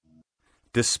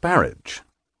Disparage.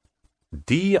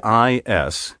 D-I-S-P-A-R-A-G-E.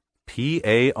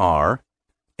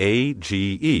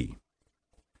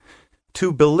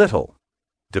 To belittle,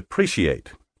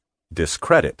 depreciate,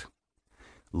 discredit,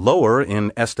 lower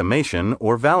in estimation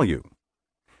or value.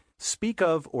 Speak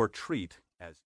of or treat